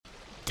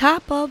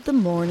Top of the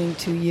morning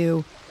to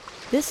you.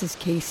 This is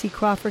Casey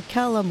Crawford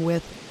Kellum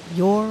with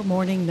Your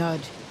Morning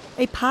Nudge,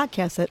 a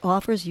podcast that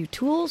offers you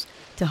tools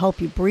to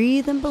help you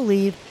breathe and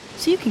believe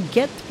so you can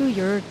get through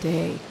your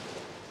day.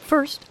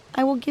 First,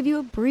 I will give you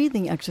a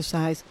breathing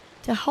exercise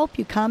to help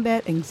you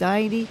combat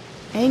anxiety,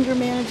 anger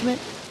management,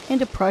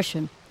 and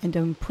depression, and to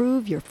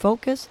improve your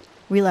focus,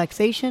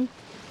 relaxation,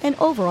 and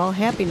overall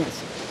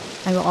happiness.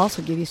 I will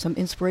also give you some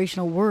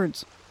inspirational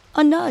words,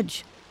 a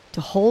nudge, to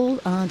hold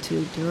on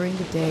to during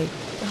the day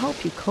to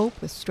help you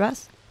cope with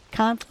stress,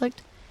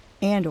 conflict,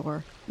 and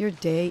or your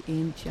day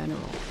in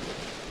general.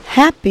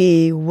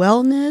 Happy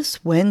Wellness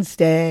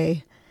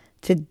Wednesday.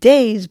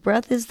 Today's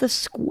breath is the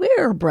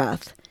square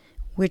breath,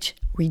 which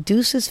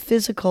reduces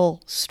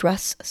physical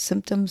stress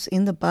symptoms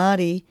in the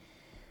body,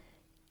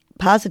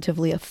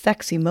 positively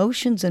affects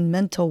emotions and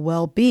mental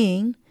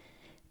well-being,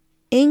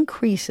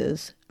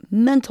 increases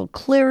mental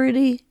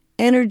clarity,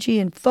 energy,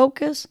 and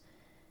focus,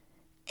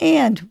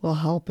 and will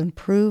help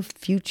improve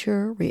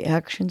future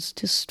reactions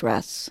to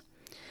stress.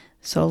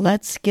 So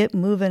let's get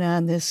moving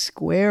on this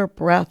square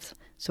breath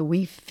so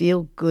we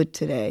feel good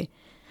today.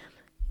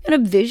 You're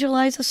going to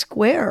visualize a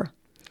square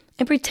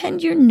and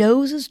pretend your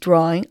nose is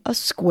drawing a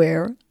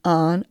square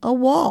on a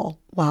wall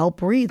while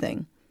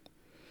breathing.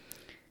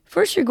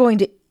 First, you're going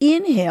to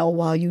inhale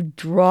while you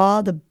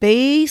draw the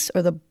base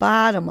or the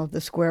bottom of the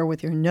square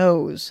with your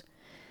nose.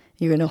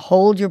 You're going to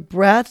hold your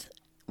breath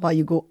while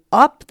you go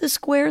up the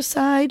square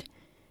side.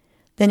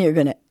 Then you're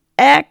going to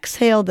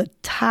exhale the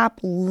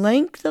top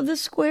length of the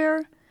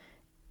square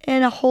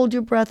and hold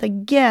your breath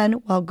again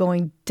while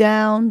going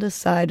down the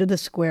side of the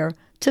square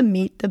to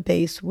meet the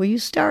base where you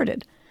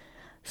started.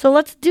 So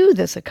let's do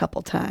this a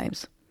couple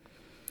times.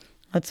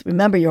 Let's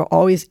remember you're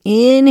always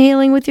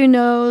inhaling with your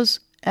nose,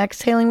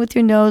 exhaling with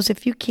your nose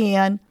if you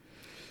can,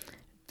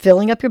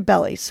 filling up your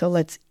belly. So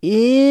let's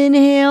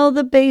inhale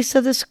the base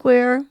of the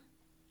square,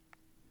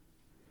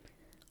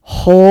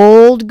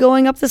 hold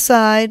going up the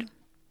side,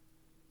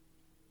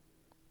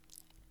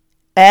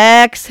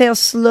 exhale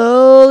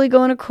slowly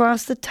going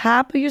across the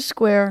top of your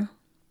square,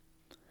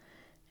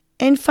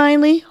 and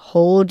finally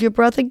hold your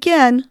breath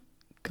again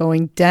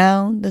going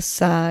down the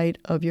side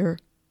of your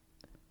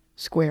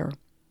square.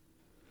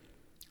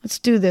 Let's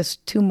do this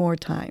 2 more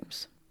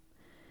times.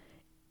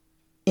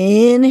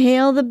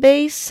 Inhale the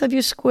base of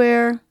your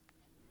square.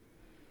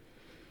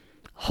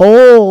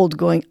 Hold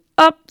going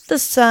up the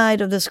side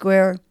of the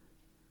square.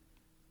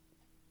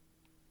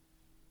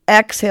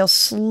 Exhale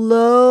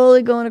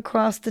slowly going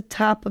across the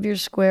top of your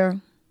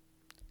square.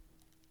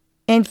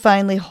 And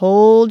finally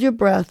hold your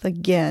breath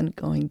again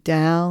going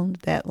down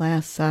that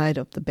last side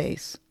of the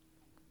base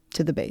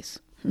to the base.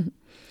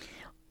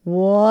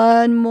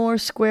 1 more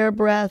square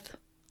breath.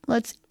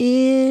 Let's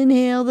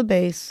inhale the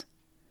base.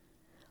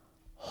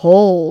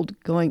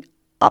 Hold going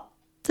up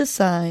the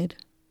side.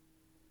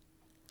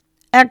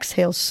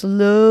 Exhale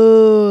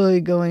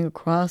slowly going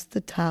across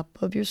the top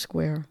of your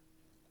square.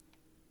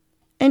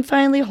 And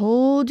finally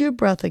hold your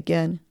breath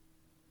again,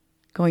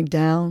 going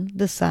down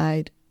the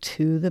side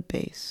to the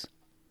base.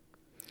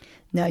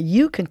 Now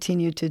you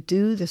continue to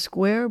do the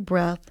square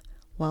breath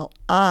while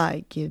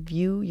I give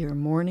you your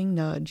morning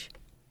nudge.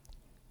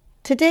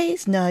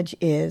 Today's nudge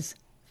is,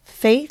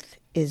 faith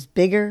is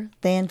bigger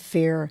than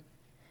fear.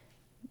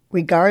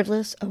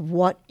 Regardless of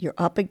what you're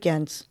up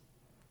against,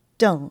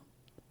 don't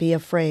be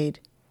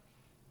afraid.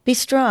 Be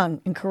strong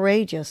and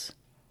courageous.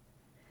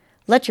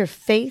 Let your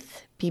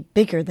faith be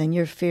bigger than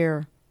your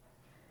fear.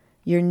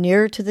 You're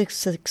nearer to the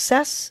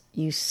success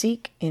you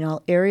seek in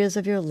all areas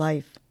of your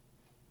life.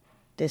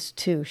 This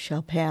too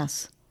shall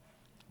pass.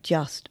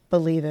 Just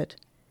believe it.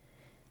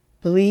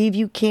 Believe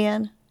you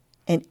can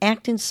and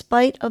act in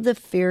spite of the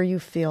fear you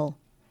feel.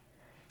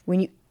 When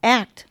you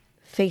act,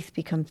 faith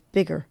becomes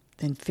bigger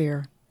than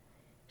fear.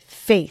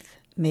 Faith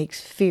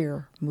makes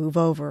fear move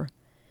over.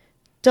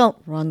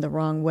 Don't run the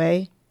wrong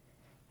way.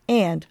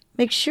 And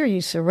make sure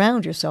you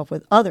surround yourself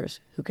with others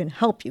who can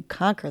help you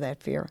conquer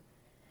that fear.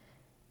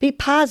 Be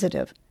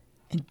positive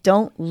and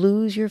don't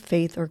lose your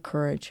faith or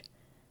courage.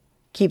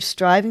 Keep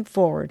striving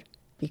forward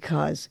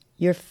because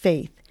your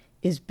faith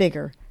is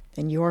bigger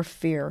than your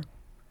fear.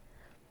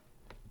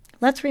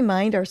 Let's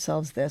remind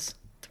ourselves this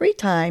 3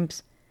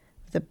 times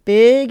with a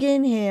big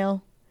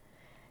inhale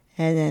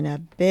and then a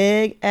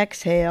big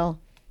exhale.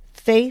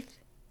 Faith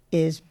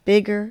is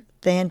bigger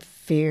than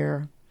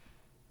fear.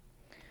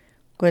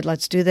 Good,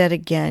 let's do that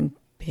again.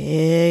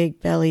 Big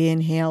belly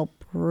inhale,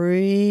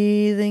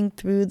 breathing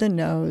through the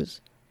nose.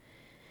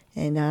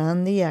 And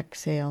on the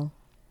exhale,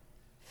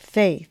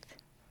 faith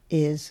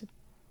is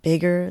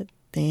bigger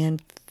than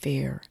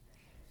fear.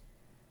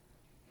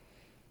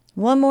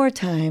 1 more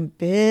time,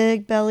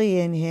 big belly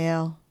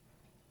inhale,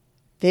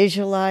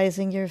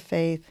 visualizing your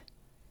faith,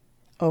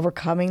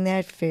 overcoming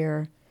that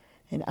fear.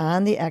 And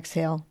on the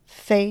exhale,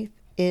 faith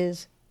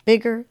is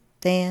bigger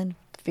than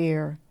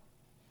fear.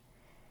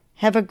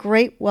 Have a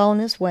great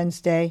Wellness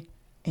Wednesday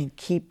and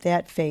keep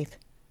that faith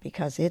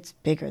because it's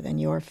bigger than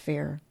your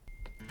fear.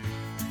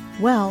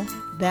 Well,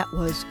 that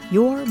was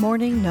your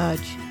morning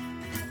nudge.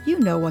 You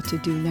know what to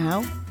do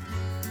now.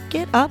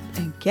 Get up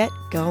and get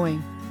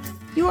going.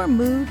 Your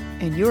mood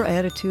and your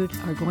attitude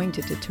are going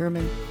to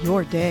determine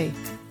your day.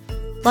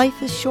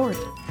 Life is short.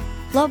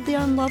 Love the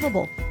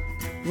unlovable.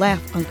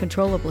 Laugh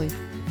uncontrollably.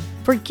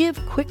 Forgive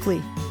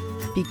quickly.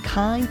 Be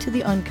kind to the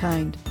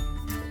unkind.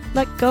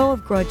 Let go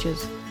of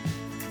grudges.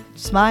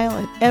 Smile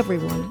at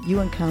everyone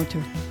you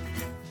encounter.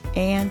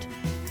 And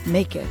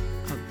make it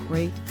a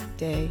great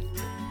day.